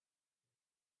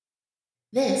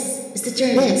This is the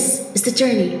journey. This is the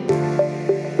journey.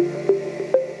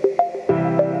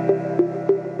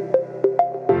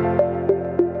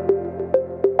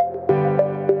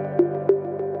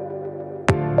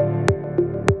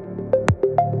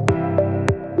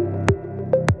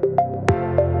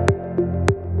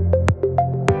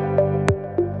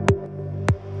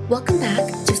 Welcome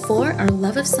back to For Our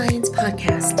Love of Science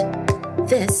podcast.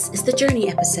 This is the Journey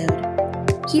episode.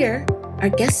 Here, our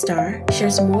guest star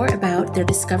shares more about their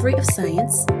discovery of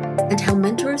science and how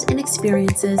mentors and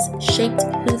experiences shaped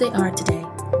who they are today.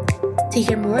 To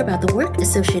hear more about the work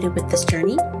associated with this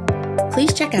journey,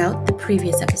 please check out the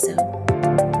previous episode.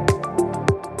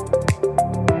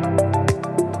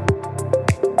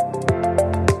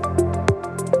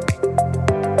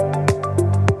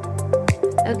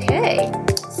 Okay,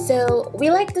 so we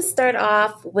like to start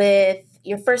off with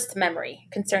your first memory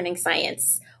concerning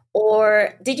science.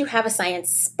 Or did you have a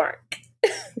science spark?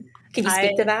 Can you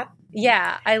speak to that?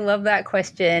 Yeah, I love that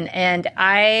question. And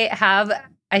I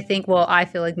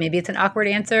feel like maybe it's an awkward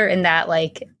answer in that,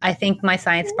 like, I think my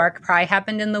science spark probably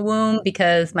happened in the womb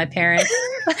because my parents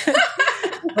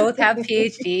both have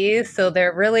PhDs. So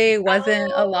there really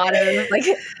wasn't a lot of, like,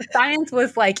 science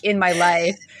was, like, in my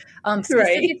life.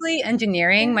 Specifically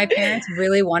engineering. My parents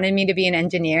really wanted me to be an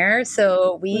engineer.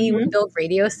 So we would build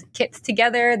radio kits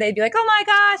together. They'd be like, oh my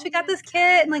gosh, we got this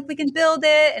kit and like we can build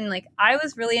it. And like I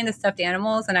was really into stuffed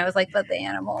animals and I was like, but the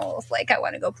animals, like I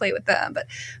want to go play with them. But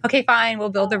okay, fine, we'll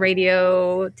build the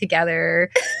radio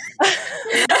together.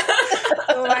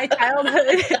 So my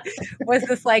childhood was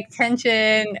this like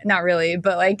tension, not really,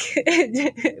 but like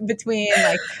between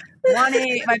like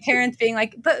wanting my parents being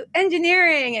like, but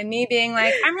engineering, and me being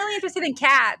like, I'm really interested in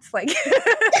cats. Like, such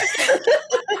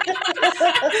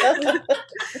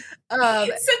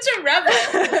a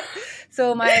rebel.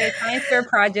 So my science fair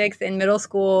projects in middle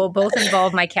school both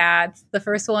involved my cats. The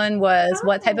first one was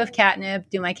what type of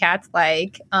catnip do my cats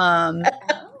like? I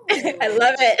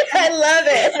love it. I love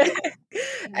it.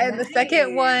 And the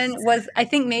second one was, I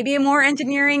think maybe a more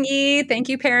engineering-y, thank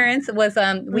you parents, was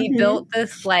we built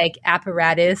this like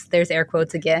apparatus, there's air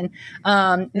quotes again,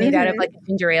 made out of like a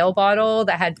ginger ale bottle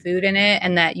that had food in it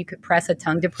and that you could press a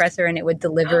tongue depressor and it would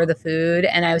deliver the food.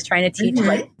 And I was trying to teach,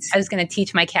 I was going to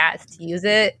teach my cats to use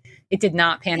it. It did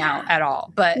not pan out at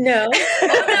all, but no.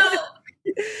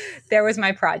 There was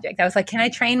my project. I was like, can I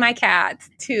train my cats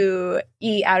to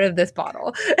eat out of this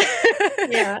bottle?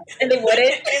 Yeah. And they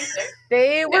wouldn't?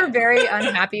 They were very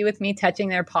unhappy with me touching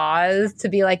their paws to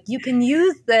be like, you can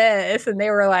use this. And they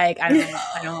were like, I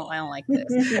don't like this.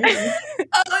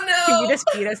 Oh no. Can you just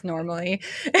feed us normally?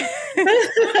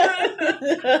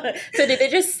 So did they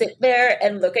just sit there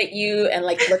and look at you and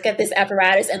like look at this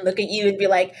apparatus and look at you and be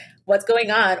like, what's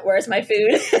going on? Where's my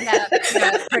food? Yeah,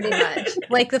 pretty much.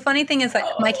 Like the funny thing is like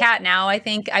my cat now, I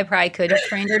think I probably could have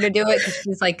trained her to do it because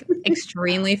she's like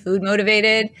extremely food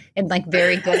motivated and like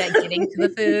very good at getting to the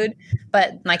food.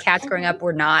 But my cats growing up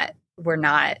were not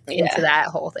into that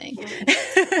whole thing.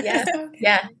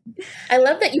 Yeah. I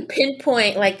love that you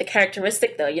pinpoint like the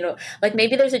characteristic though, you know, like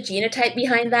maybe there's a genotype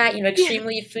behind that, you know,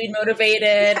 extremely food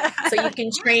motivated. So you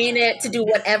can train it to do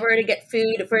whatever to get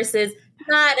food versus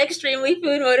not extremely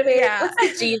food motivated. Yeah. What's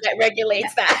the gene that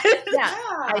regulates that? Yeah.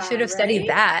 I should have studied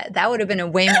that. That would have been a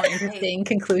way more interesting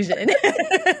conclusion.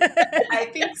 I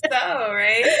think so,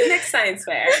 right? Next science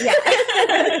fair. Yeah.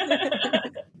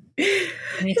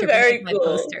 I need to very my cool.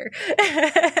 Poster.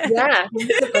 Yeah,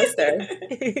 the poster.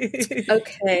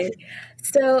 Okay.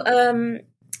 So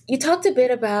you talked a bit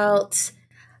about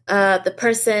the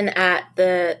person at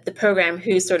the program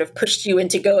who sort of pushed you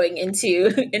into going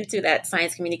into that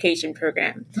science communication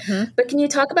program. Mm-hmm. But can you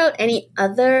talk about any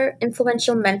other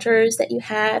influential mentors that you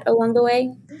had along the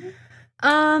way?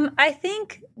 I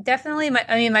think definitely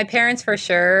my parents for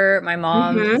sure. My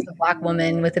mom is a Black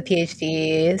woman with a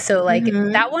PhD. So like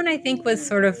that one I think was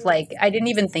sort of like, I didn't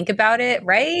even think about it,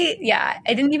 right? Yeah.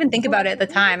 I didn't even think about it at the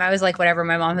time. I was like, whatever,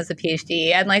 my mom has a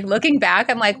PhD. And like looking back,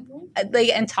 I'm like,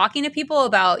 and talking to people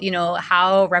about, you know,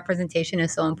 how representation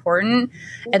is so important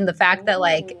and the fact that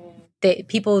like,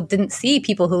 people didn't see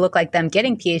people who look like them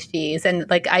getting PhDs. And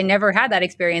like, I never had that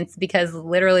experience because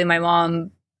literally my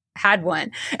mom had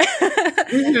one.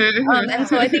 And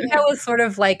so I think that was sort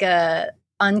of like a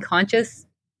unconscious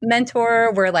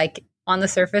mentor where like on the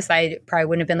surface, I probably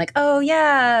wouldn't have been like, oh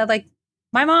yeah, like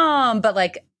my mom. But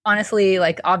like, honestly,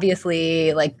 like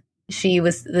obviously like she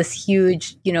was this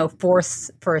huge,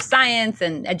 force for science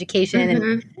and education.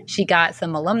 And she got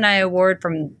some alumni award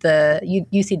from the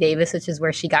UC Davis, which is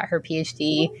where she got her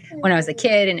PhD when I was a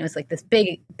kid. And it was like this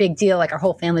big deal. Like our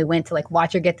whole family went to like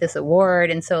watch her get this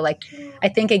award. And so like, I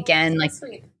think again, like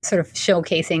sort of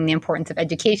showcasing the importance of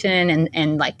education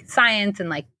and like science and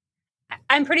like,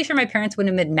 I'm pretty sure my parents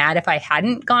wouldn't have been mad if I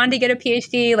hadn't gone to get a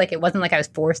PhD. Like, it wasn't like I was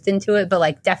forced into it, but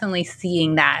like definitely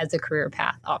seeing that as a career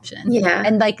path option. Yeah.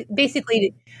 And like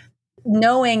basically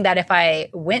knowing that if I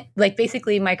went, like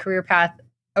basically my career path,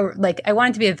 or like I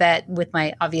wanted to be a vet with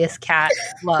my obvious cat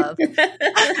love.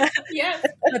 Yes.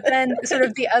 But then sort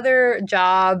of the other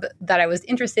job that I was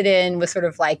interested in was sort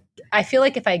of like, I feel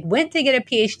like if I went to get a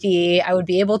PhD, I would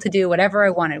be able to do whatever I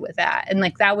wanted with that. And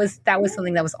like that was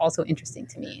something that was also interesting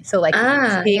to me. So like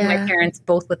seeing my parents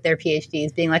both with their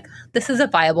PhDs being like, this is a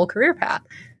viable career path.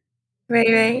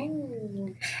 Right.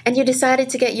 And you decided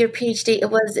to get your PhD.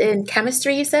 It was in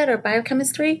chemistry, you said, or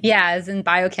biochemistry? Yeah, it's in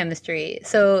biochemistry.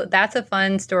 So that's a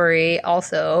fun story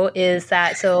also, is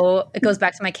that, so it goes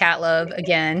back to my cat love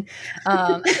again.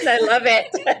 I love it.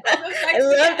 I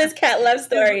love this cat love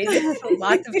story.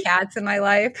 Lots of cats in my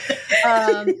life.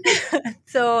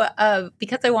 So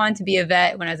because I wanted to be a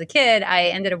vet when I was a kid, I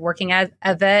ended up working as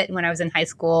a vet when I was in high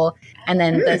school. And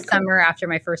then the summer after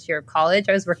my first year of college,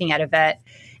 I was working at a vet.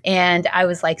 And I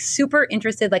was like super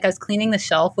interested. Like I was cleaning the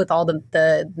shelf with all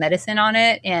the medicine on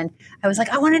it. And I was like,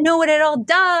 I want to know what it all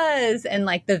does. And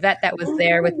like the vet that was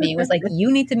there with me was like,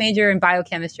 you need to major in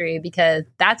biochemistry because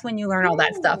that's when you learn all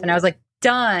that stuff. And I was like,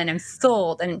 done. I'm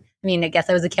sold. And I mean, I guess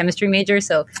I was a chemistry major,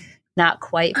 so not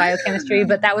quite biochemistry,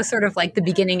 but that was sort of like the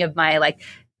beginning of my like,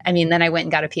 I mean, then I went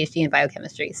and got a PhD in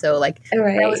biochemistry. So like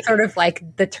that was sort of like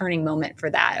the turning moment for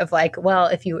that of like, well,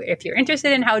 if you're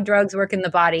interested in how drugs work in the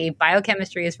body,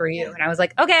 biochemistry is for you. And I was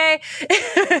like, okay.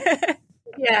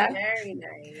 Yeah. Very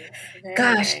nice.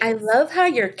 Gosh, I love how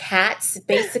your cats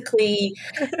basically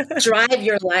drive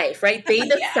your life, right? They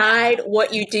decide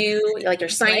what you do, like your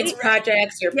science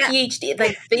projects, your PhD.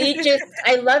 Like they just,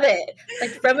 I love it.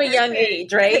 Like from a young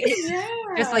age, right? Yeah.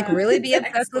 Just like really be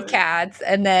obsessed with cats,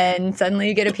 and then suddenly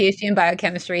you get a PhD in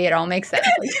biochemistry. It all makes sense.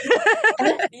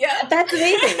 Yeah. That's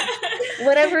amazing.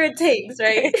 Whatever it takes,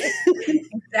 right?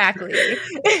 Exactly.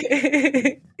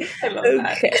 I love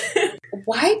that.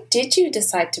 Why did you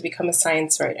decide to become a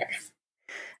science writer?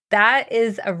 That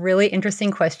is a really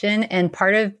interesting question. And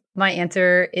part of my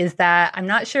answer is that I'm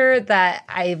not sure that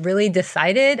I really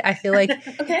decided. I feel like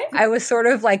I was sort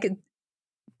of like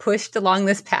pushed along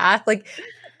this path. Like,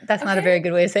 that's not a very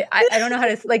good way to say it. I don't know how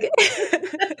to like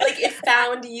like it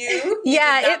found you.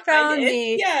 Yeah, it found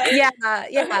me.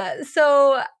 Yeah.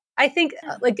 So I think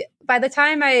like by the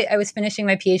time I was finishing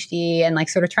my PhD and like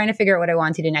sort of trying to figure out what I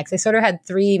wanted to do next, I sort of had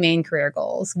three main career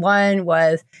goals. One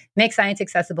was make science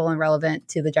accessible and relevant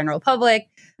to the general public.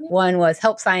 One was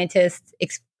help scientists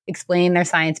explain their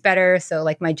science better. So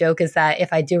like my joke is that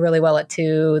if I do really well at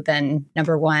two, then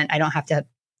number one, I don't have to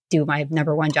do my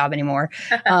number one job anymore.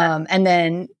 And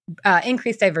then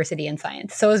increase diversity in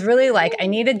science. So it was really like, I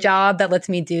need a job that lets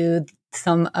me do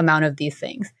some amount of these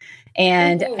things.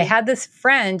 And I had this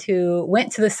friend who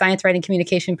went to the science writing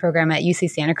communication program at UC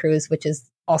Santa Cruz, which is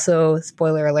also,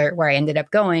 spoiler alert, where I ended up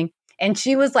going. And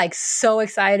she was like so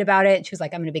excited about it. She was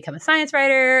like, I'm going to become a science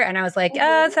writer. And I was like,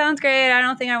 oh, it sounds great. I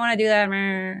don't think I want to do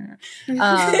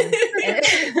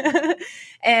that.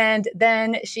 And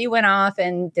then she went off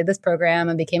and did this program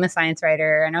and became a science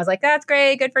writer. And I was like, that's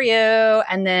great. Good for you.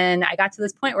 And then I got to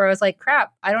this point where I was like,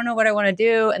 crap, I don't know what I want to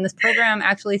do. And this program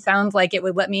actually sounds like it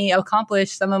would let me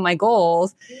accomplish some of my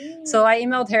goals. So I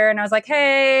emailed her and I was like,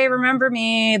 hey, remember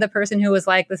me, the person who was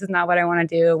like, this is not what I want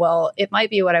to do. Well, it might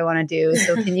be what I want to do.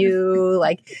 So can you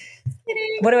like,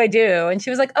 what do I do? And she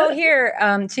was like, oh, here.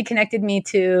 She connected me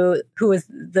to who was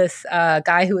this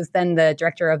guy who was then the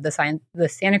director of the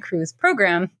Santa Cruz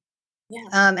program.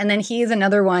 Yeah. And then he's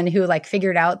another one who like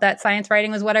figured out that science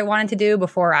writing was what I wanted to do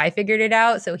before I figured it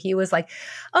out. So he was like,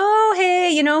 oh,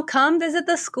 hey, come visit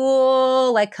the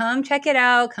school, like come check it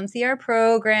out, come see our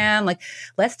program, like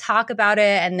let's talk about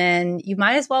it. And then you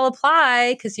might as well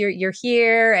apply because you're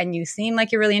here and you seem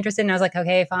like you're really interested. And I was like,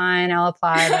 okay, fine, I'll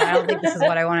apply, but I don't think this is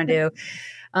what I want to do.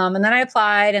 And then I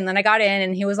applied and then I got in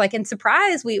and he was like, and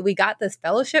surprise, we got this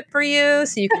fellowship for you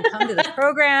so you can come to this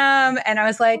program. And I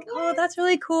was like, oh, that's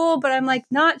really cool. But I'm like,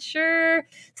 not sure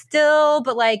still,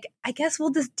 but like, I guess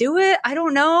we'll just do it. I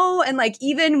don't know. And like,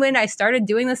 even when I started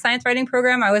doing the science writing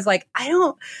program, I was like, I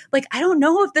don't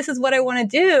know if this is what I want to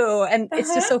do. And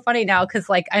it's just so funny now because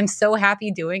like, I'm so happy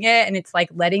doing it. And it's like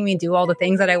letting me do all the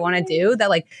things that I want to do that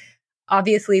like,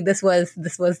 obviously this was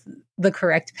the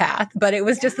correct path, but it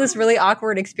was just this really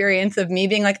awkward experience of me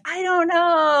being like, I don't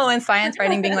know, and science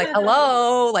writing being like,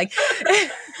 hello, like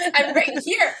I'm right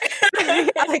here.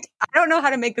 Like, I don't know how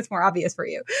to make this more obvious for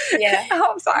you. Yeah.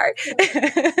 Oh, I'm sorry.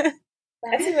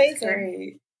 That's amazing.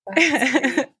 Great. That's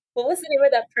great. What was the name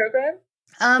of that program?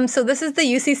 So this is the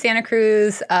UC Santa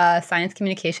Cruz Science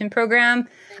Communication Program.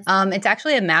 It's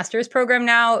actually a master's program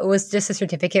now. It was just a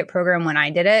certificate program when I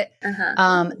did it.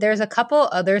 There's a couple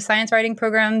other science writing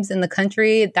programs in the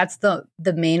country. That's the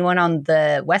main one on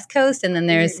the West Coast. And then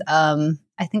there's,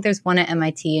 I think there's one at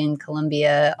MIT and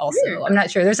Columbia also. I'm not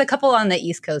sure. There's a couple on the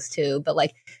East Coast too, but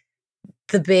like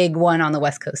the big one on the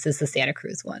West Coast is the Santa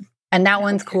Cruz one. And that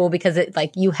one's cool because it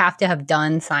like you have to have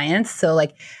done science. So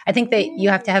like I think that you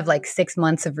have to have like 6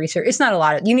 months of research. It's not a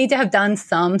lot. You need to have done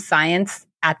some science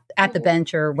at the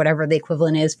bench or whatever the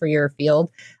equivalent is for your field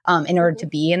in order to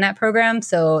be in that program.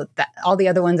 So that, all the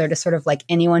other ones are just sort of like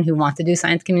anyone who wants to do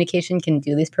science communication can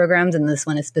do these programs. And this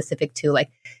one is specific to like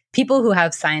people who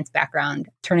have science background,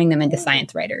 turning them into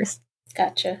science writers.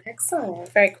 Gotcha.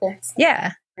 Excellent. Very cool. Excellent.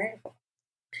 Yeah. Very cool.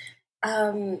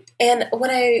 And what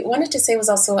I wanted to say was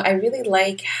also, I really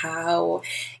like how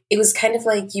it was kind of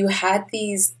like you had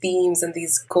these themes and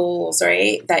these goals,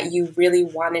 right, that you really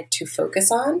wanted to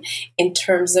focus on in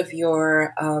terms of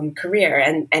your career.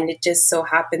 And it just so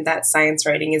happened that science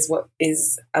writing is what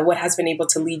has been able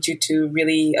to lead you to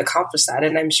really accomplish that.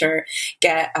 And I'm sure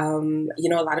get, a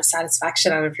lot of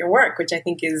satisfaction out of your work, which I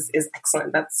think is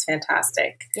excellent. That's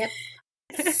fantastic. Yep.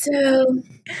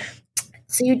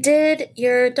 So you did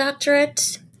your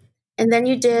doctorate, and then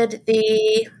you did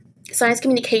the science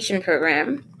communication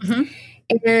program.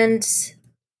 And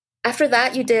after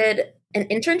that, you did an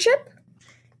internship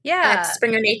at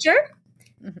Springer Nature.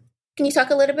 Can you talk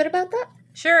a little bit about that?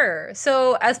 Sure.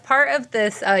 So as part of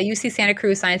this UC Santa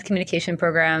Cruz Science Communication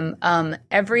Program,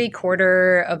 every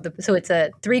quarter of so it's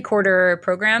a 3-quarter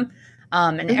program.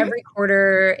 And every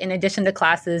quarter, in addition to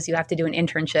classes, you have to do an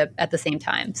internship at the same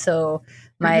time. So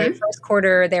my first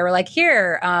quarter, they were like,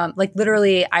 here, like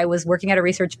literally I was working at a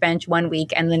research bench one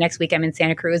week and the next week I'm in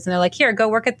Santa Cruz and they're like, here, go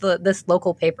work at this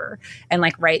local paper and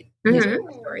like write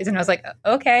newspaper stories. And I was like,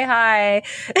 okay, hi.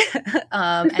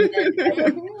 And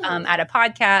then at a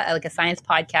podcast, like a science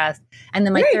podcast. And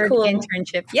then my third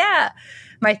internship. Yeah.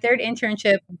 My third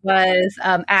internship was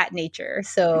at Nature.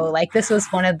 So like this was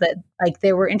one of the, like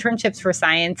there were internships for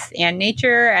science and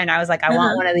nature. And I was like, I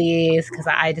want one of these because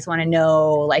I just want to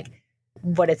know like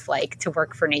what it's like to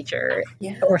work for nature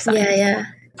or science.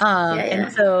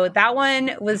 And so that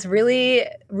one was really,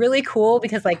 really cool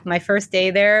because like my first day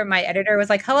there, my editor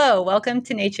was like, hello, welcome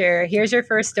to Nature. Here's your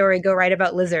first story. Go write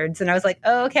about lizards. And I was like,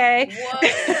 oh, okay.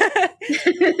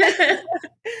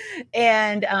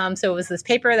 And so it was this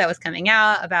paper that was coming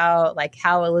out about like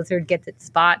how a lizard gets its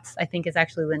spots, I think is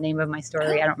actually the name of my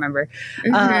story. I don't remember.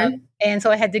 And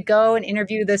so I had to go and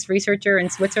interview this researcher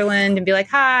in Switzerland and be like,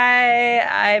 hi,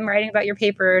 I'm writing about your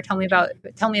paper. Tell me about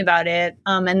it.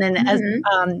 And then as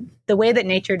the way that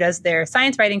Nature does their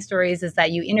science writing stories is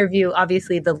that you interview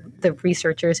obviously the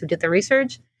researchers who did the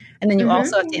research. And then you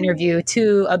also have to interview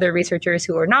 2 other researchers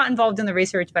who are not involved in the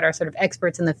research, but are sort of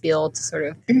experts in the field to sort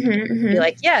of be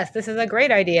like, yes, this is a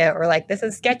great idea. Or like, this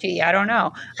is sketchy. I don't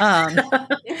know.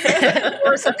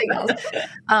 Or something else.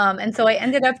 And so I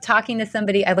ended up talking to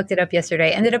somebody. I looked it up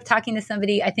yesterday. Ended up talking to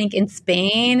somebody, I think in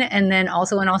Spain and then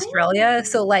also in Australia.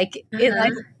 So like,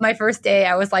 like my first day,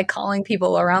 I was like calling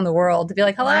people around the world to be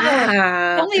like, hello.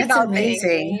 Tell me about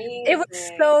amazing. Me. It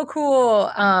was so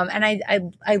cool. And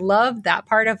I loved that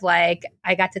part of like,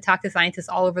 I got to talk to scientists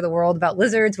all over the world about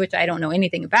lizards, which I don't know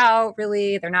anything about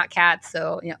really. They're not cats.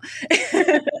 So,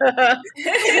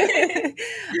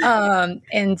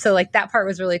 and so like that part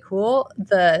was really cool.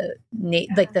 The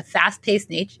fast-paced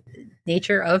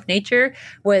nature of nature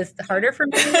was harder for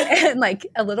me and like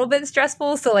a little bit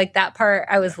stressful. So like that part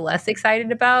I was less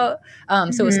excited about.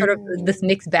 So it was sort of this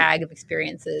mixed bag of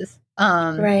experiences.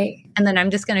 Right. And then I'm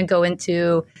just going to go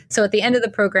into, so at the end of the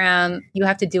program, you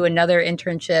have to do another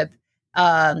internship,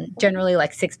 generally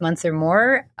like 6 months or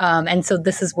more. And so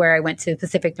this is where I went to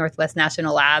Pacific Northwest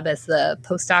National Lab as the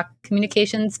postdoc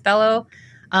communications fellow.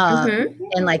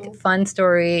 And like fun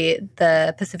story,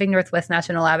 the Pacific Northwest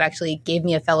National Lab actually gave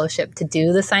me a fellowship to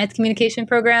do the science communication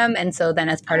program. And so then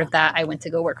as part of that, I went to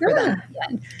go work for them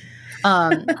again.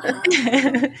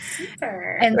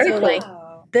 Super. And Very so cool. like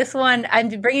this one, I'm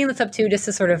bringing this up too, just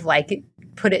to sort of like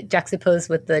put it juxtaposed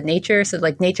with the Nature. So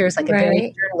like Nature is like a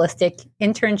very journalistic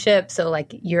internship. So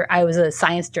like I was a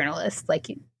science journalist, like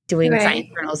doing science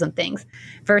journals and things,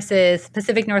 versus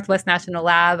Pacific Northwest National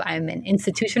Lab. I'm an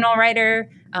institutional writer.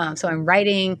 So I'm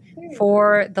writing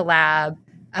for the lab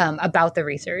about the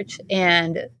research.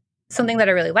 And something that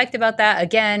I really liked about that,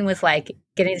 again, was like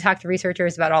getting to talk to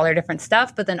researchers about all their different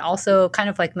stuff. But then also kind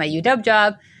of like my UW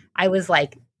job, I was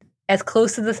like as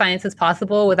close to the science as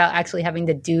possible without actually having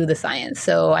to do the science.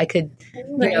 So I could,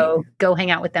 go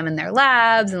hang out with them in their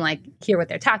labs and like hear what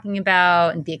they're talking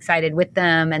about and be excited with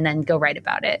them and then go write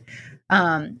about it.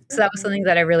 So that was something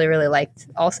that I really, really liked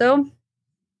also.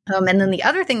 And then the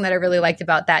other thing that I really liked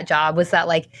about that job was that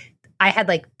like I had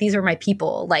like, these are my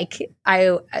people. Like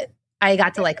I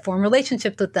got to like form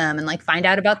relationships with them and like find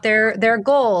out about their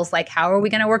goals. Like, how are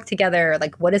we going to work together?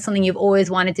 Like, what is something you've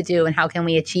always wanted to do and how can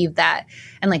we achieve that?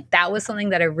 And like, that was something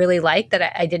that I really liked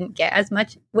that I didn't get as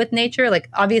much with nature. Like,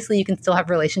 obviously you can still have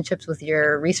relationships with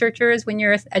your researchers when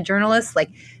you're a journalist.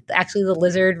 Like actually the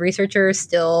lizard researcher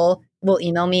still will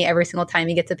email me every single time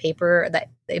he gets a paper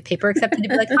accepted to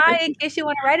be like, hi, in case you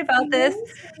want to write about this.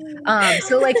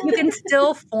 So like you can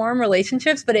still form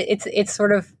relationships, but it's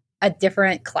sort of a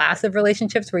different class of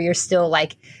relationships where you're still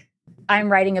like,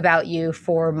 I'm writing about you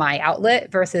for my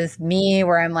outlet versus me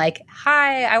where I'm like,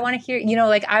 hi, I want to hear,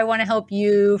 like I want to help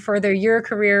you further your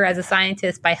career as a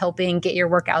scientist by helping get your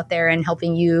work out there and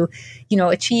helping you,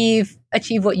 achieve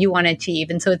what you want to achieve.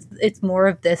 And so it's more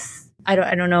of this, I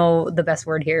don't know the best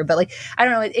word here, but like, I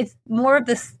don't know, it's more of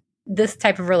this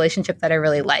type of relationship that I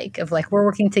really like of like, we're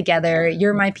working together.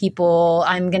 You're my people.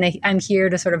 I'm here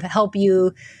to sort of help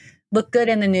you look good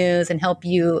in the news and help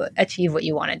you achieve what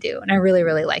you want to do. And I really,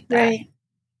 really like that.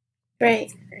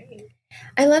 Right.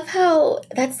 I love how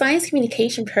that science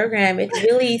communication program, it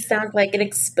really sounds like it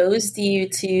exposed you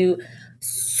to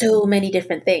so many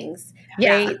different things.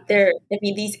 Yeah. Right?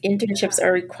 These internships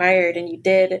are required and you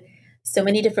did so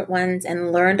many different ones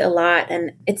and learned a lot.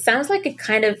 And it sounds like it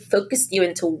kind of focused you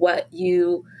into what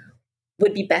you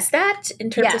would be best at in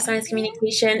terms of science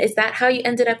communication. Is that how you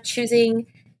ended up choosing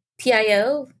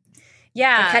PIO?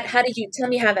 Yeah. Like how did you tell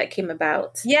me how that came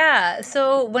about? Yeah.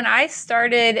 So when I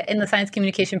started in the science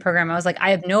communication program, I was like,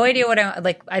 I have no idea what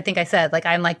I think I said, like,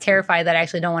 I'm like terrified that I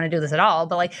actually don't want to do this at all.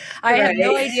 But like, I have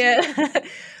no idea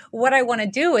what I want to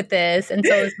do with this. And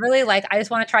so it's really like, I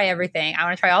just want to try everything. I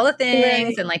want to try all the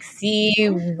things and like see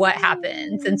what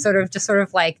happens and sort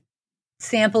of like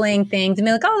sampling things and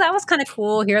be like, oh, that was kind of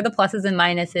cool. Here are the pluses and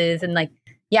minuses. And like,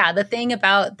 yeah, the thing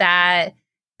about that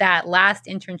last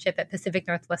internship at Pacific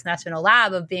Northwest National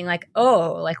Lab of being like,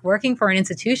 oh, like working for an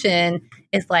institution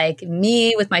is like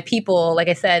me with my people, like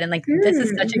I said, and like, this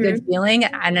is such a good feeling.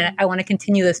 And I want to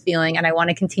continue this feeling and I want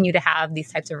to continue to have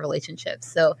these types of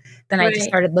relationships. So then I just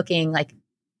started looking like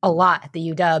a lot at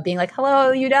the UW, being like,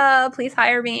 hello, UW, please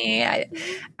hire me. I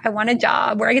want a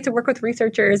job where I get to work with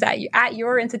researchers at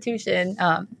your institution.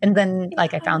 And then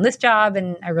like I found this job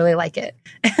and I really like it.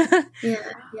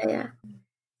 Yeah.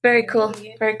 Very cool.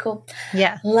 Very cool.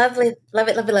 Yeah. Lovely. Love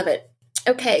it.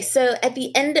 Okay. So at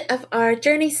the end of our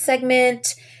journey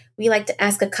segment, we like to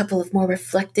ask a couple of more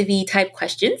reflective-y type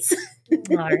questions.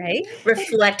 All right.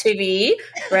 Reflective-y,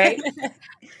 right?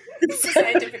 It's a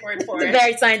scientific word for it. It's a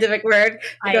very scientific word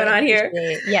going on here.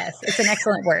 Yes. It's an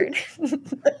excellent word.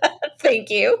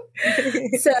 Thank you.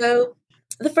 So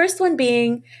the first one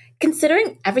being,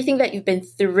 considering everything that you've been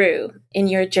through in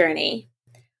your journey,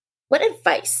 what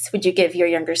advice would you give your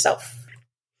younger self?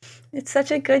 It's such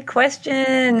a good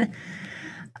question.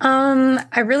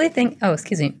 I really think,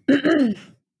 excuse me. I'm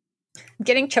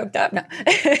getting choked up. No.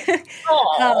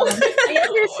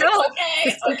 Younger self. Okay.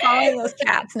 Just keep calling those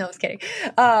cats. No, I was kidding.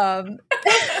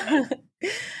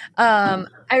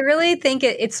 I really think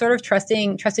it's sort of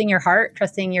trusting your heart,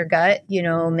 trusting your gut,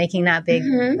 making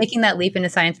that leap into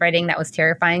science writing. That was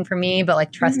terrifying for me, but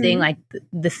like trusting like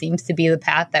this seems to be the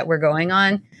path that we're going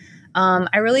on.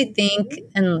 I really think,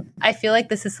 and I feel like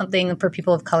this is something for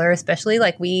people of color, especially,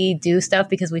 like we do stuff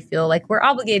because we feel like we're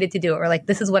obligated to do it, or like,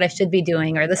 this is what I should be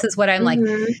doing, or this is what I'm like,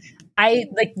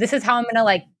 this is how I'm going to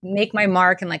like make my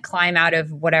mark and like climb out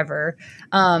of whatever.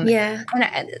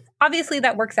 And obviously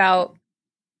that works out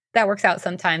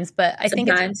sometimes, but I think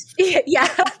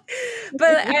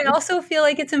but I also feel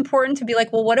like it's important to be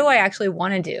like, well, what do I actually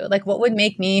want to do? Like, what would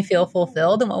make me feel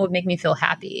fulfilled and what would make me feel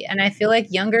happy? And I feel like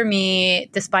younger me,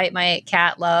 despite my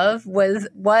cat love, was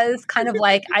kind of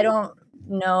like, I don't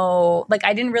know, like,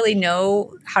 I didn't really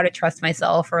know how to trust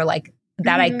myself or like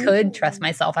that I could trust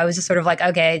myself. I was just sort of like,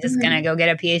 okay, just gonna go get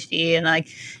a PhD and like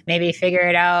maybe figure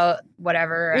it out,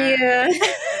 whatever. Yeah.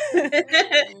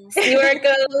 See where it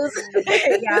goes.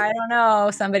 Yeah, I don't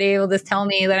know. Somebody will just tell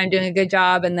me that I'm doing a good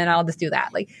job and then I'll just do that.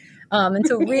 Like, and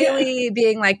so really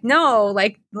being like, no,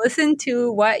 like listen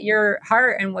to what your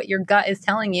heart and what your gut is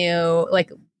telling you.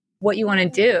 Like, what you want to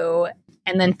do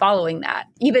and then following that,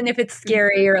 even if it's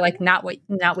scary or like not what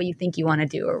you think you want to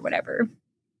do or whatever.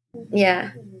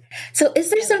 Yeah. So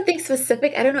is there something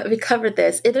specific? I don't know if we covered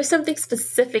this. Is there something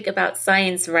specific about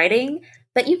science writing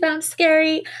that you found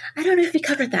scary? I don't know if we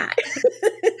covered that.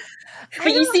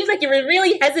 But you seem like you were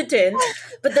really hesitant,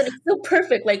 but then it's so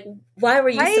perfect. Like, why were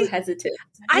you so hesitant?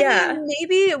 I mean,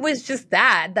 maybe it was just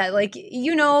that like,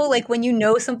 you know, like when you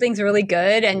know something's really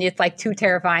good and it's like too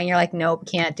terrifying, you're like, nope,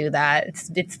 can't do that.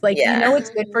 It's like, you know, it's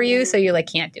good for you. So you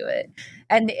like, can't do it.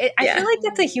 And I feel like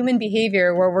that's a human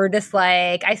behavior where we're just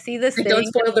like, I see this thing. Don't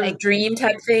spoil the dream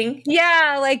type thing.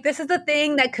 Yeah. Like this is the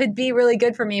thing that could be really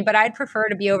good for me, but I'd prefer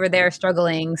to be over there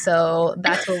struggling. So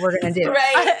that's what we're going to do.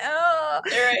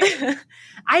 Right.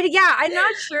 I'm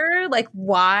not sure like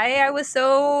why I was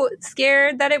so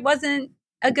scared that it wasn't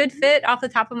a good fit off the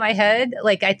top of my head.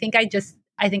 Like, I think I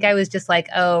was just like,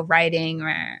 oh, writing.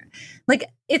 Like,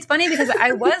 it's funny because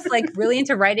I was like really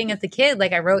into writing as a kid.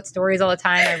 Like I wrote stories all the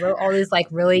time. I wrote all these like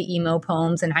really emo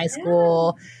poems in high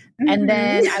school. And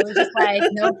then I was just like,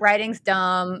 nope, writing's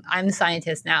dumb. I'm a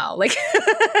scientist now. Like,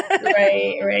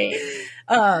 right.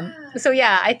 So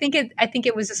yeah, I think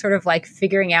it was just sort of like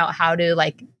figuring out how to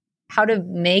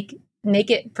make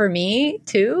it for me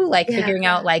too. Like figuring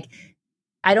out like,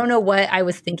 I don't know what I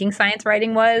was thinking science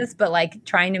writing was, but like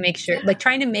trying to make sure, like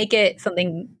trying to make it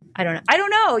something. I don't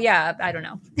know. Yeah, I don't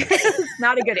know.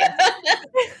 Not a good answer.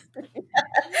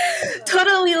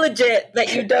 Totally legit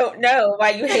that you don't know why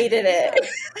you hated it.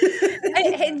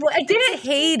 I didn't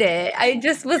hate it. I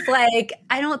just was like,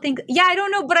 I don't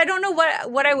know, but I don't know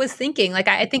what I was thinking. Like,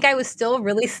 I think I was still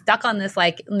really stuck on this,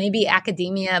 like maybe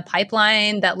academia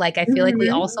pipeline that like, I feel like we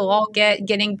also all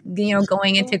getting, you know,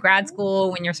 going into grad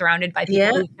school when you're surrounded by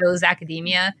people who chose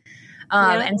academia.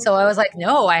 And so I was like,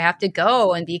 no, I have to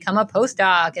go and become a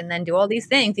postdoc and then do all these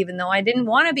things, even though I didn't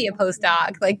want to be a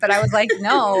postdoc. Like, but I was like,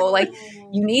 no, like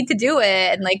you need to do it.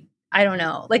 And like, I don't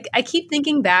know, like I keep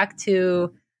thinking back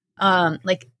to,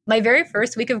 like my very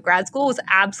first week of grad school was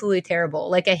absolutely terrible.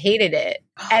 Like I hated it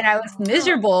and I was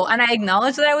miserable and I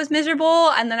acknowledged that I was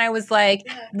miserable. And then I was like,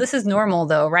 this is normal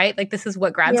though, right? Like this is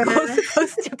what grad school is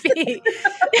supposed to be.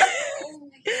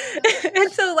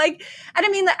 And so like, and I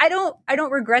mean, I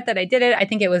don't regret that I did it. I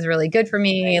think it was really good for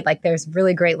me. Like there's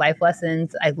really great life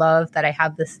lessons. I love that I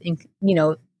have this, you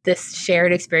know, this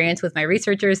shared experience with my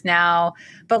researchers now.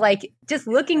 But like just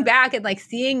looking back and like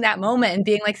seeing that moment and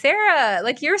being like, Sarah,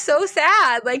 like you're so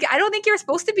sad. Like, I don't think you're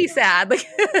supposed to be sad. Like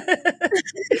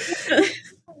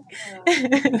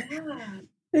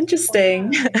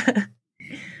Interesting.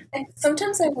 And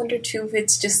sometimes I wonder too if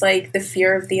it's just like the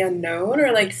fear of the unknown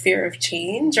or like fear of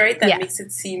change, right? That makes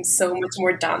it seem so much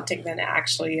more daunting than it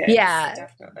actually is. Yeah.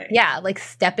 Definitely. Yeah. Like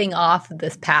stepping off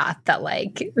this path that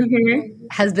like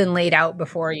has been laid out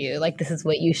before you. Like, this is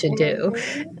what you should do.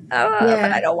 But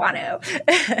I don't want to.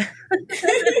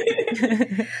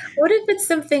 What if it's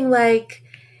something like,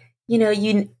 you know,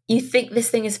 you think this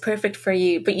thing is perfect for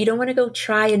you, but you don't want to go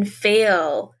try and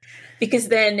fail? Because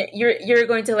then you're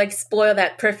going to like spoil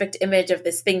that perfect image of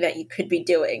this thing that you could be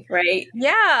doing, right?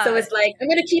 Yeah. So it's like, I'm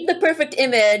going to keep the perfect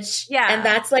image. Yeah. And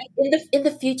that's like in the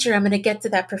future, I'm going to get to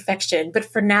that perfection. But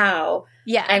for now,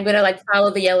 I'm going to like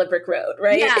follow the yellow brick road,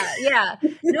 right? Yeah.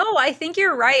 No, I think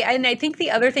you're right. And I think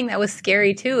the other thing that was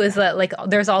scary too is that like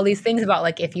there's all these things about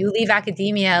like if you leave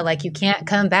academia, like you can't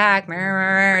come back.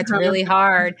 It's really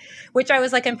hard. Which I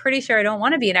was like, I'm pretty sure I don't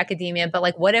want to be in academia, but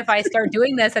like what if I start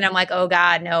doing this and I'm like, oh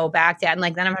God, no, back to, and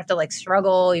like then I'm gonna have to like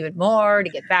struggle even more to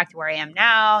get back to where I am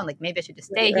now. And like maybe I should just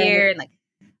stay here. And like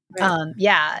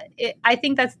I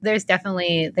think there's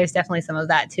definitely some of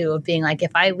that too, of being like,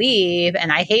 if I leave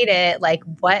and I hate it, like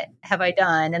what have I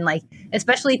done? And like,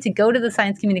 especially to go to the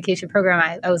science communication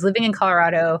program, I was living in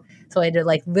Colorado. So I had to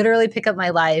like literally pick up my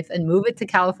life and move it to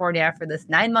California for this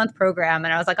 9-month program.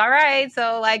 And I was like, all right,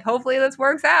 so like, hopefully this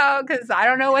works out because I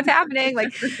don't know what's happening.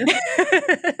 Like,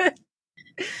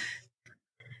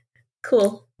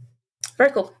 cool.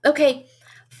 Very cool. Okay.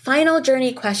 Final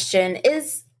journey question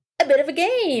is a bit of a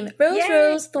game.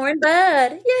 Rose, thorn,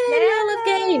 bud. Yay, I love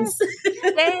games.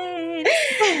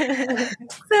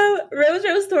 So,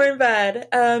 Rose, thorn, bud.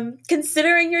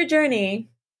 Considering your journey,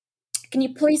 can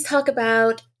you please talk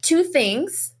about 2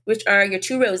 things, which are your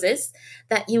 2 roses,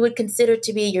 that you would consider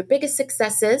to be your biggest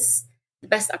successes, the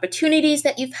best opportunities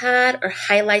that you've had, or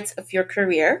highlights of your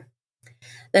career?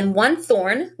 Then 1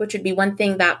 thorn, which would be one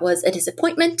thing that was a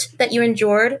disappointment that you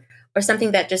endured, or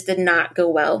something that just did not go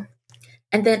well.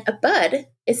 And then a bud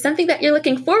is something that you're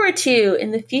looking forward to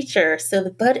in the future. So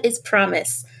the bud is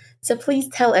promise. So please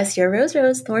tell us your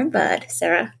rose, thorn, bud,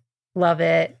 Sarah. Love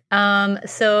it.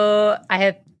 So I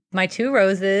have my two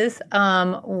roses.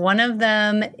 One of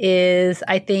them is,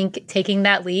 I think, taking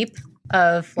that leap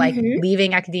of like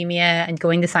leaving academia and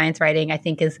going to science writing, I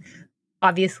think is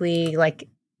obviously like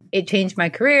it changed my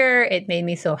career. It made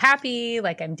me so happy.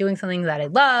 Like I'm doing something that I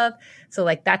love. So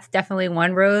like that's definitely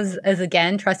one rose, is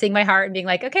again trusting my heart and being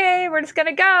like, okay, we're just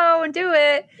gonna go and do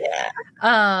it.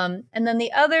 Yeah. And then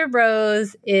the other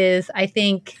rose is, I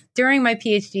think during my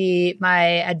PhD,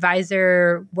 my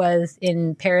advisor was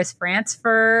in Paris, France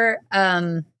for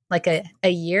like a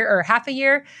year or half a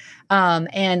year.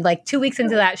 And like 2 weeks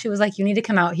into that, she was like, you need to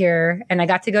come out here. And I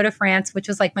got to go to France, which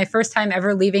was like my first time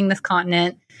ever leaving this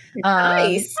continent.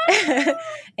 Nice.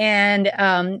 And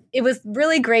it was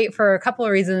really great for a couple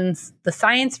of reasons. The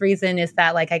science reason is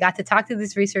that like I got to talk to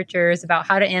these researchers about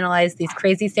how to analyze these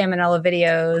crazy salmonella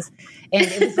videos. And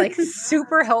it was like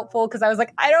super helpful because I was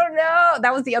like, I don't know.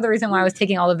 That was the other reason why I was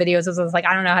taking all the videos, was I was like,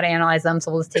 I don't know how to analyze them.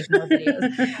 So we'll just take more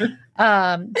videos.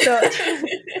 So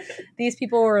these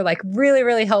people were like really,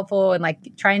 really helpful and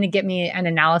like trying to get me an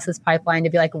analysis pipeline to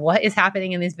be like, what is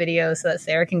happening in these videos so that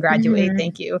Sarah can graduate?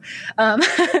 Thank you. And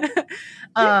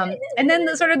then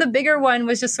the sort of the bigger one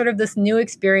was just sort of this new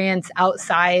experience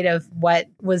outside of what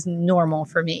was normal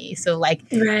for me. So like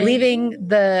leaving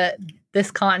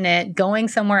this continent, going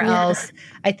somewhere else.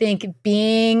 I think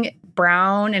being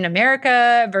brown in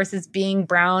America versus being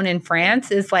brown in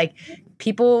France is like,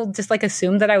 people just like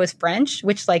assumed that I was French,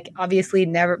 which like obviously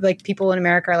never, like people in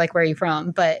America are like, where are you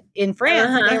from? But in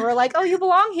France, they were like, oh, you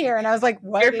belong here. And I was like,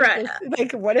 what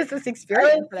is this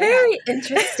experience? Very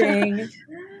interesting.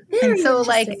 And so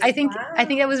like, I think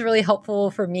it was really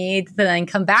helpful for me to then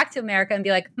come back to America and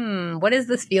be like, what is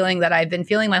this feeling that I've been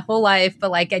feeling my whole life? But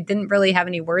like, I didn't really have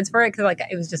any words for it because like,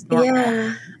 it was just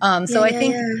normal. I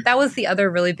think that was the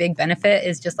other really big benefit,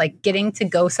 is just like getting to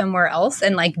go somewhere else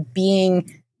and like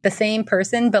being the same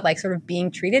person, but like sort of being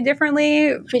treated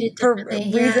differently for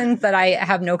reasons that I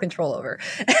have no control over.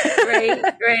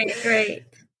 Right.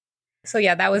 So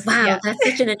yeah, that was, that's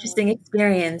such an interesting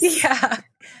experience. Yeah,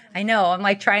 I know. I'm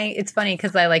like trying, it's funny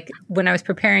because I like, when I was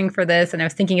preparing for this and I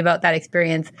was thinking about that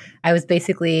experience, I was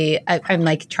basically, I'm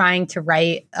like trying to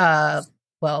write,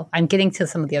 I'm getting to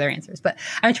some of the other answers, but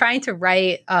I'm trying to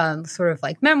write sort of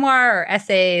like memoir or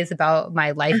essays about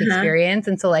my life experience.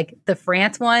 And so like the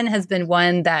France one has been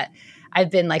one that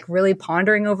I've been like really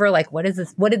pondering over, like, what did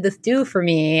this do for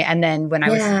me? And then when I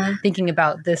was thinking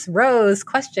about this Rose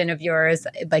question of yours,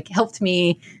 it like helped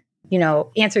me,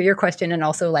 answer your question and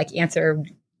also like answer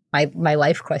my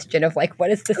life question of like, what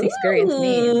does this experience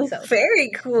mean? So,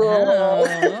 very cool.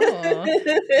 Very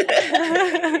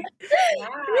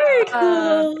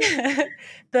cool.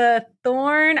 The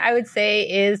thorn, I would say,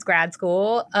 is grad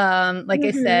school. Like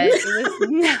I said, it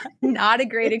was not a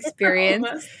great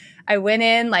experience. I went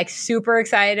in like super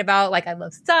excited about like, I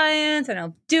love science and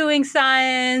I'm doing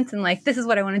science and like, this is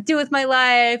what I want to do with my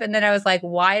life. And then I was like,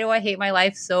 why do I hate my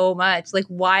life so much? Like,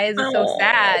 why is it so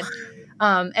sad?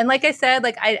 And like I said,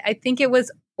 like, I think it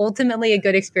was ultimately a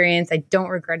good experience. I don't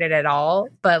regret it at all,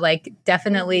 but like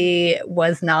definitely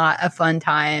was not a fun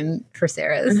time for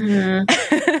Sarah's.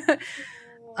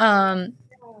 And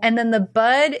then the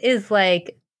bud is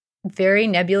like very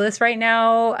nebulous right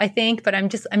now, I think, but I'm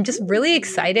just really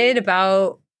excited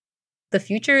about the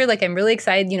future. Like I'm really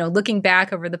excited, looking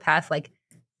back over the past like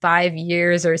 5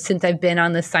 years or since I've been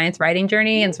on this science writing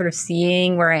journey and sort of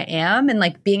seeing where I am and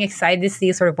like being excited to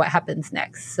see sort of what happens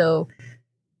next. So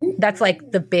that's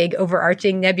like the big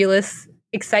overarching nebulous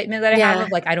excitement that I have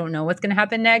of like, I don't know what's going to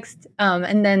happen next.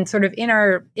 And then sort of in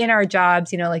our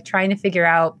jobs, like trying to figure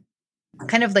out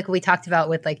kind of like we talked about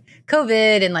with like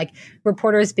COVID and like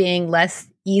reporters being less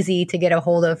easy to get a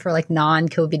hold of for like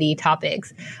non-COVID-y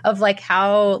topics, of like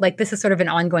how, like this is sort of an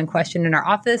ongoing question in our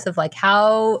office of like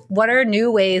what are new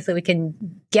ways that we can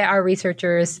get our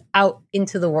researchers out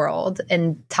into the world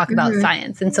and talk about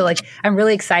science. And so like, I'm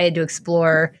really excited to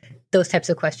explore those types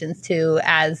of questions too,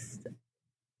 as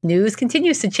news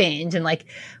continues to change and like,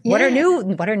 what are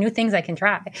new things I can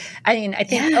try? I mean, I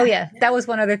think, that was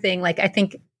one other thing. Like, I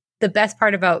think the best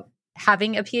part about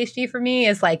having a PhD for me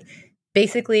is like,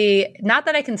 basically, not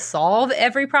that I can solve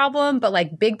every problem, but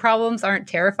like big problems aren't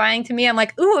terrifying to me. I'm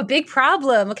like, ooh, a big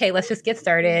problem. Okay, let's just get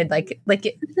started. Like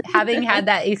having had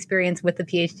that experience with the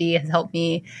PhD has helped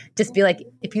me just be like,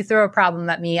 if you throw a problem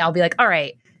at me, I'll be like, all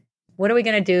right, what are we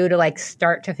going to do to like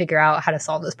start to figure out how to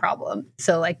solve this problem?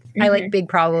 So like, I like big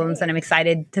problems and I'm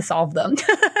excited to solve them.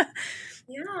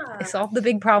 Yeah. I solved the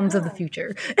big problems of the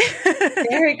future.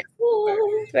 Very cool.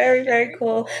 Very, very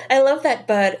cool. I love that,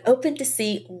 Bud. Open to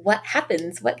see what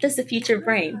happens. What does the future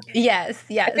bring? Yes.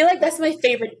 I feel like that's my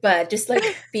favorite, Bud. Just like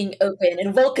being open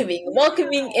and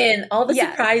welcoming in all the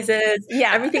surprises,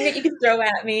 everything that you can throw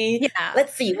at me. Yeah.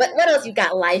 Let's see. What else you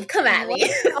got, life? Come at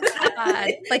me.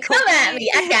 Like, come at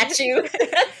me. I got you.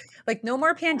 Like, no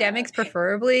more pandemics,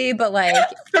 preferably, but like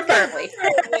preferably.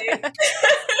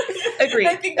 Agreed.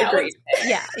 I think that Agreed.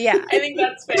 Yeah. I think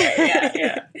that's fair.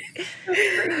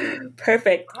 Yeah.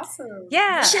 Perfect. Awesome.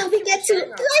 Yeah. Shall we get to life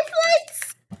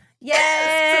lights? Yay!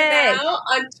 So now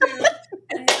onto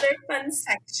another fun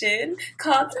section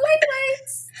called life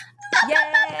lights. Yay!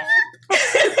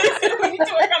 We need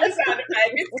to work on the sound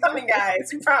effect. It's coming,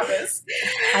 guys. We promise.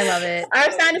 I love it.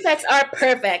 Our sound effects are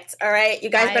perfect. All right, you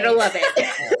guys better love it.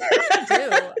 Do.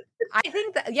 I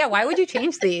think that, why would you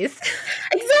change these?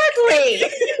 Exactly.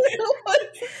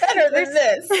 What's better than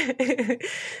this?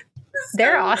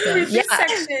 They're awesome. For this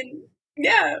section,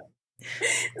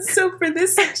 So for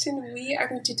this section, we are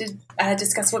going to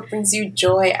discuss what brings you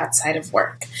joy outside of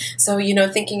work. So,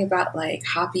 thinking about like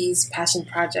hobbies, passion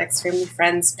projects, family,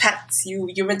 friends, pets.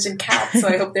 You mentioned cats, so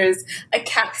I hope there's a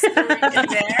cat story in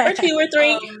there. Or 2 or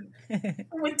 3.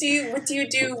 What do you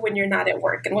do when you're not at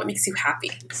work, and what makes you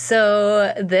happy?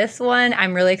 So this one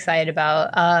I'm really excited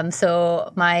about.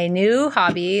 So my new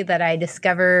hobby that I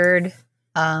discovered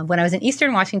when I was in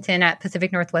Eastern Washington at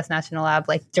Pacific Northwest National Lab,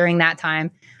 like during that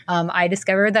time, I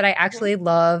discovered that I actually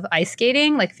love ice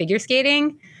skating, like figure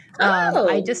skating.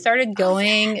 I just started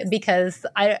going because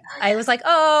I was like,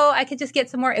 I could just get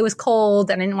some more. It was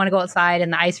cold and I didn't want to go outside.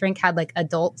 And the ice rink had like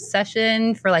adult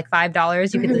session for like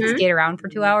 $5. You could like, skate around for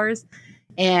 2 hours.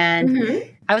 And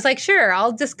I was like, sure,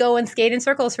 I'll just go and skate in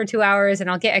circles for 2 hours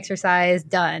and I'll get exercise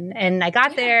done. And I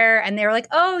got there and they were like,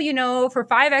 for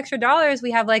 $5 extra,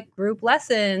 we have like group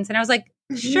lessons. And I was like,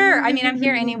 sure. I mean, I'm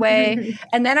here anyway.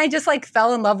 And then I just like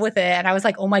fell in love with it. And I was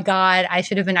like, oh my God, I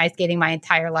should have been ice skating my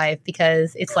entire life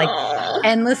because it's like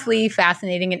endlessly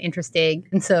fascinating and interesting.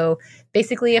 And so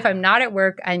basically, if I'm not at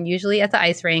work, I'm usually at the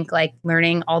ice rink, like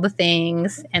learning all the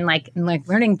things and like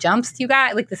learning jumps. You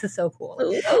got like, this is so cool.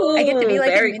 Ooh, I get to be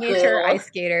like a miniature ice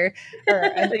skater.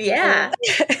 Not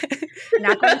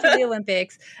going to the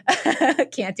Olympics.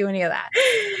 Can't do any of that.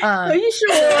 Are you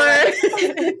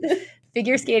sure?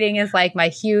 Figure skating is like my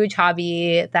huge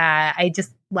hobby that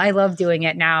I love doing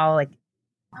it now. Like,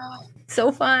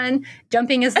 so fun.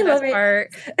 Jumping is the best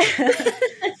part.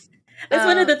 That's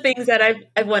one of the things that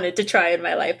I've wanted to try in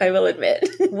my life, I will admit.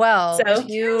 Well, if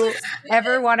you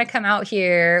ever want to come out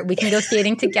here, we can go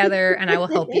skating together and I will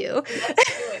help you.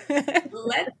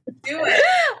 Let's do it.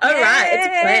 All right, it's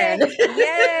planned.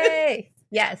 Yay!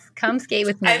 Yes, come skate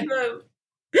with me. I'm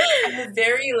a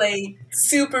very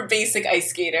super basic ice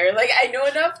skater. Like I know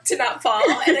enough to not fall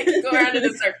and I can go around in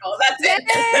a circle. That's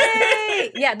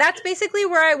it. Yeah, that's basically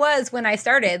where I was when I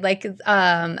started. Like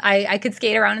I could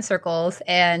skate around in circles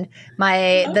and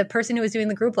the person who was doing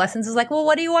the group lessons was like, well,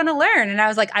 what do you want to learn? And I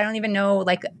was like, I don't even know,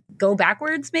 like go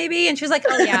backwards maybe. And she was like,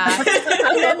 oh yeah.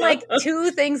 And then like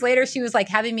 2 things later, she was like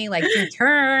having me like do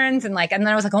turns and then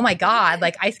I was like, oh my God,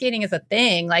 like ice skating is a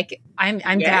thing. Like I'm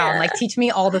down. Like teach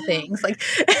me all the things. Like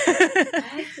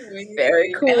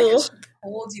very cool. I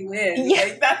hold you in. Yeah.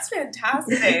 Like that's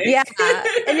fantastic. Yeah.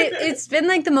 And it's been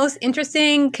like the most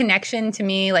interesting connection to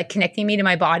me, like connecting me to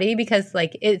my body because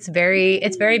like it's very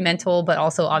mental, but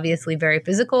also obviously very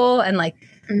physical. And like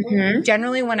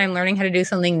generally when I'm learning how to do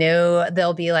something new,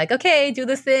 they'll be like, okay, do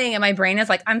this thing. And my brain is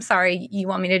like, I'm sorry, you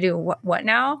want me to do what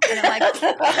now? And I'm like,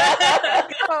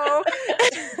 oh.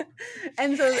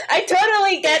 And so I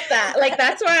totally get that. Like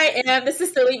that's where I am. This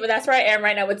is silly, but that's where I am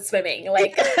right now with swimming.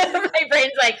 Like my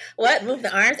brain's like, what? Move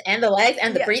the arms and the legs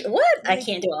and the breathe. What? I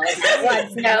can't do all of that at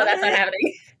once. No, that's not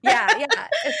happening. Yeah.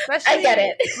 Especially I get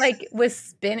it. Like with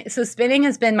spin. So spinning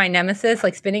has been my nemesis.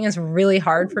 Like spinning is really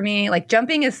hard for me. Like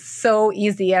jumping is so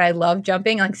easy and I love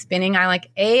jumping. Like spinning, I like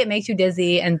A, it makes you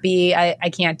dizzy, and B, I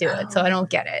can't do it. So I don't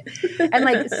get it. And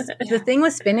like the thing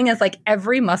with spinning is like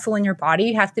every muscle in your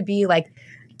body has to be like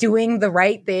doing the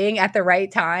right thing at the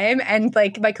right time. And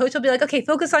like my coach will be like, okay,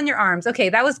 focus on your arms. Okay,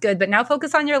 that was good, but now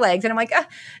focus on your legs. And I'm like,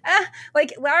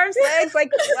 like arms, legs,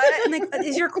 like what? And like,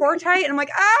 is your core tight? And I'm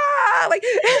like, like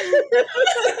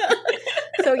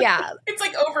so yeah. It's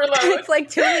like overload. It's like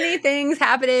too many things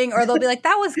happening, or they'll be like,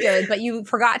 that was good, but you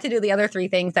forgot to do the other 3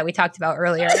 things that we talked about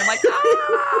earlier. And I'm like,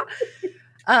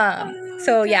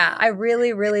 So yeah, I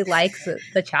really, really like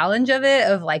the challenge of it,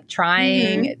 of like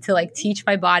trying to like teach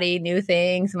my body new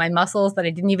things, my muscles that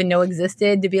I didn't even know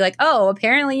existed, to be like, oh,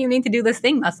 apparently you need to do this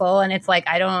thing, muscle. And it's like,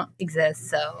 I don't exist.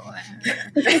 So,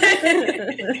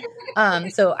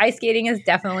 so ice skating is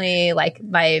definitely like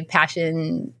my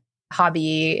passion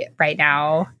hobby right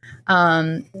now.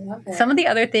 Some of the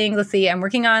other things, let's see, I'm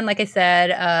working on, like I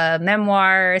said,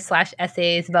 memoir /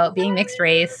 essays about being mixed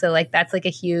race. So like, that's like a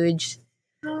huge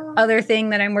other thing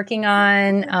that I'm working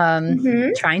on,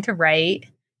 trying to write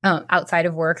outside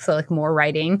of work. So like more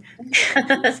writing.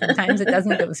 Sometimes it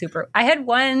doesn't go super. I had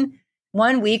one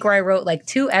week where I wrote like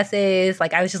 2 essays.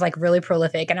 Like I was just like really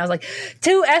prolific, and I was like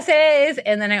 2 essays.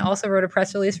 And then I also wrote a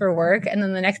press release for work. And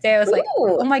then the next day I was like,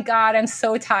 oh my God, I'm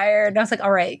so tired. And I was like,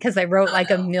 all right. Cause I wrote like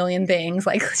a million things.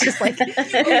 Like it's just like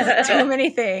too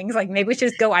many things. Like maybe we should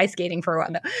just go ice skating for a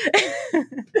while.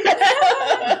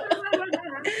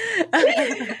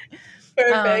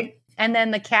 Perfect. And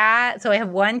then the cat. So I have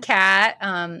one cat.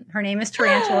 Her name is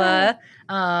Tarantula.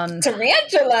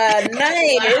 Tarantula,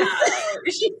 nice. Wow.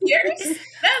 Is she fierce?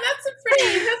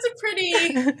 That's a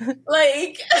pretty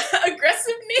like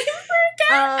aggressive name for a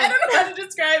cat. I don't know how to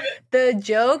describe it. The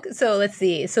joke. So let's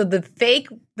see. So the fake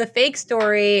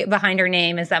story behind her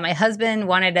name is that my husband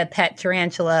wanted a pet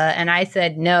tarantula, and I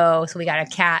said no. So we got a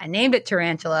cat and named it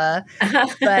Tarantula.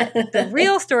 But the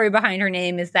real story behind her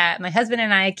name is that my husband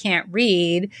and I can't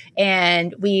read,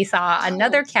 and we saw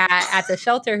another cat at the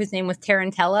shelter whose name was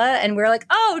Tarantella, and we were like,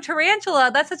 oh,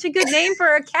 Tarantula, that's such a good name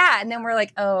for a cat. And then we're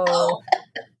like, oh,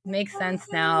 makes sense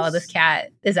now. This cat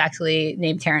is actually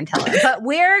named Tarantella, but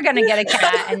we're going to get a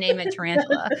cat and name it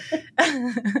Tarantula.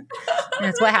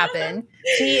 That's what happened.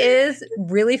 She is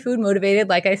really food motivated,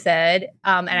 like I said.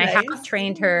 And nice. I have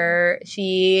trained her.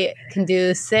 She can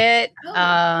do sit,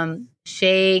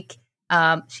 shake.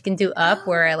 She can do up,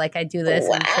 where I do this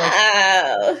and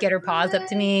like, get her paws up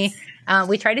to me.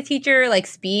 We try to teach her like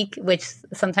speak, which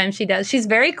sometimes she does. She's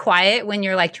very quiet when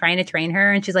you're like trying to train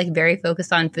her, and she's like very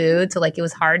focused on food. So like it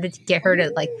was hard to get her to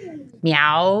like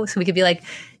meow. So we could be like,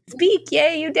 speak,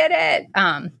 yay, you did it.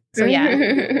 So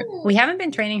yeah, we haven't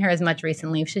been training her as much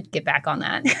recently. We should get back on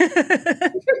that.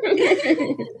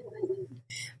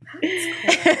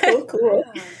 Cool.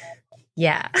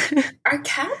 Yeah. Are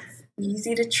cats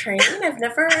easy to train? I've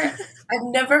never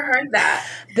heard that.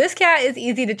 This cat is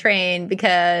easy to train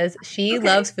because she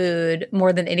loves food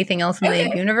more than anything else in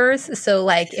the universe. So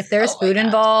like if there's food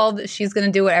involved, she's going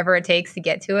to do whatever it takes to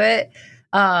get to it.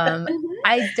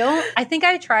 I think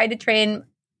I tried to train.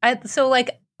 So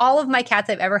like all of my cats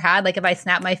I've ever had, like if I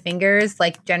snap my fingers,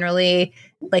 like generally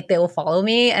like they will follow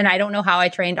me. And I don't know how I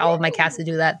trained all of my cats to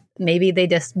do that. Maybe they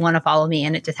just want to follow me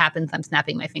and it just happens I'm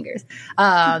snapping my fingers.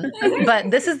 But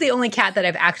this is the only cat that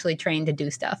I've actually trained to do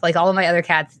stuff. Like all of my other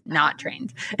cats, not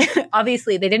trained.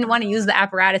 Obviously, they didn't want to use the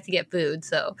apparatus to get food.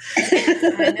 So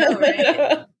I know,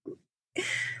 right?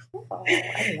 Oh,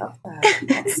 I love that.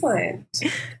 Excellent.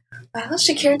 Well,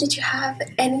 Shakira, did you have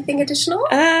anything additional?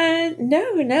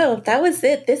 No, that was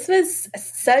it. This was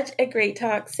such a great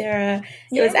talk, Sarah.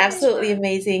 It was absolutely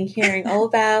amazing hearing all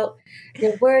about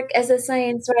your work as a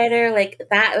science writer. Like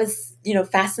that was,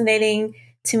 fascinating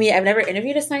to me. I've never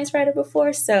interviewed a science writer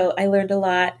before, so I learned a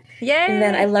lot. Yay! And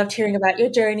then I loved hearing about your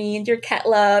journey and your cat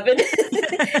love, and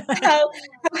how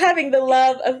having the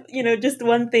love of, just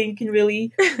one thing can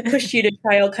really push you to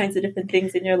try all kinds of different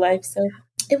things in your life. So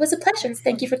it was a pleasure.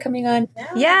 Thank you for coming on.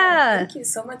 Yeah. Thank you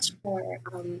so much for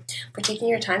taking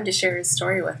your time to share your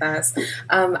story with us.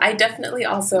 I definitely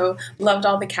also loved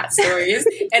all the cat stories.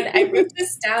 And I wrote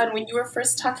this down when you were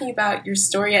first talking about your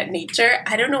story at Nature.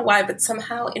 I don't know why, but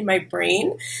somehow in my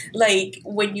brain, like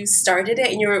when you started it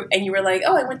and you were like,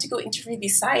 oh, I went to go interview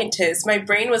these scientists. My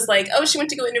brain was like, oh, she went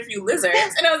to go interview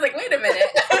lizards. And I was like, wait a minute.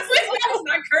 I was like, that was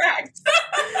not correct.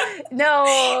 No.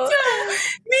 So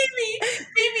maybe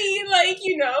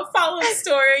follow the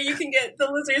story. You can get the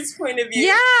lizard's point of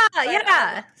view.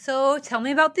 Yeah. So tell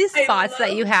me about these spots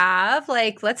that you have.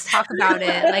 Like, let's talk about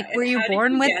it. Like, were you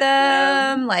born with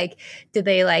them? Like, did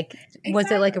they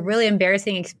was it like a really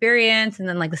embarrassing experience? And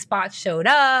then like the spots showed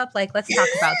up. Like, let's talk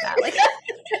about that. Like,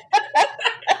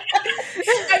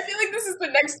 I feel like this is the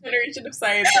next generation of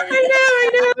science.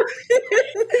 I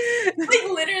know. Like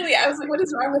literally, I was like, what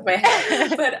is wrong with my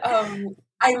head? But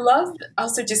I love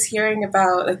also just hearing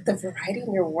about like the variety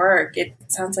in your work. It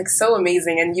sounds like so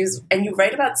amazing, and you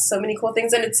write about so many cool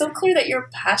things, and it's so clear that you're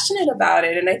passionate about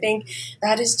it. And I think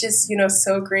that is just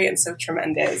so great and so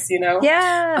tremendous.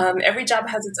 Yeah. Every job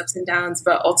has its ups and downs,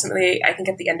 but ultimately, I think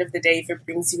at the end of the day, if it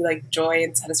brings you like joy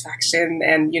and satisfaction,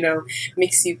 and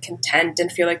makes you content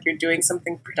and feel like you're doing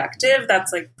something productive,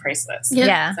 that's like priceless.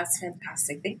 Yeah. That's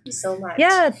fantastic. Thank you so much.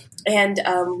 Yeah. And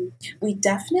we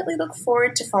definitely look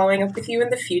forward to following up with you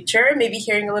in the future, maybe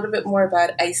hearing a little bit more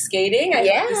about ice skating. I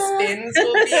think the spins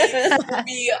will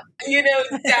be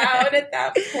down at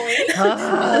that point.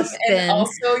 And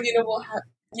also,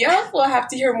 we'll have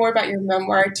to hear more about your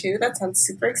memoir too. That sounds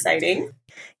super exciting.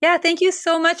 Yeah, thank you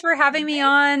so much for having me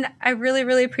on. I really,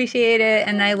 really appreciate it.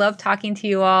 And I love talking to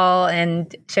you all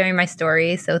and sharing my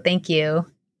story. So thank you.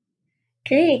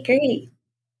 Great.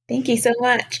 Thank you so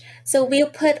much. So we'll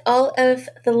put all of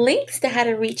the links to how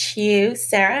to reach you,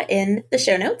 Sarah, in the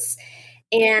show notes.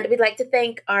 And we'd like to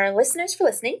thank our listeners for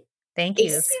listening. Thank you.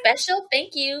 A special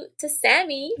thank you to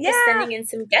Sammy for sending in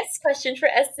some guest questions for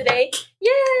us today.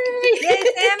 Yay! Yay,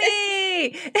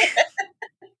 Sammy!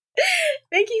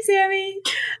 Thank you, Sammy.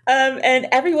 And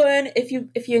everyone, if you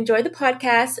enjoy the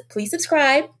podcast, please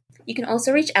subscribe. You can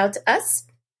also reach out to us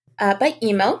by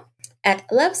email at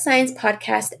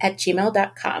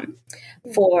lovesciencepodcast@gmail.com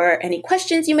for any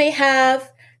questions you may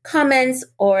have, comments,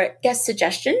 or guest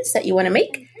suggestions that you want to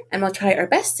make, and we'll try our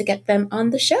best to get them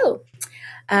on the show.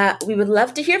 We would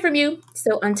love to hear from you.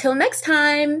 So until next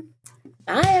time,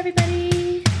 bye,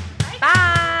 everybody.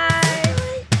 Bye.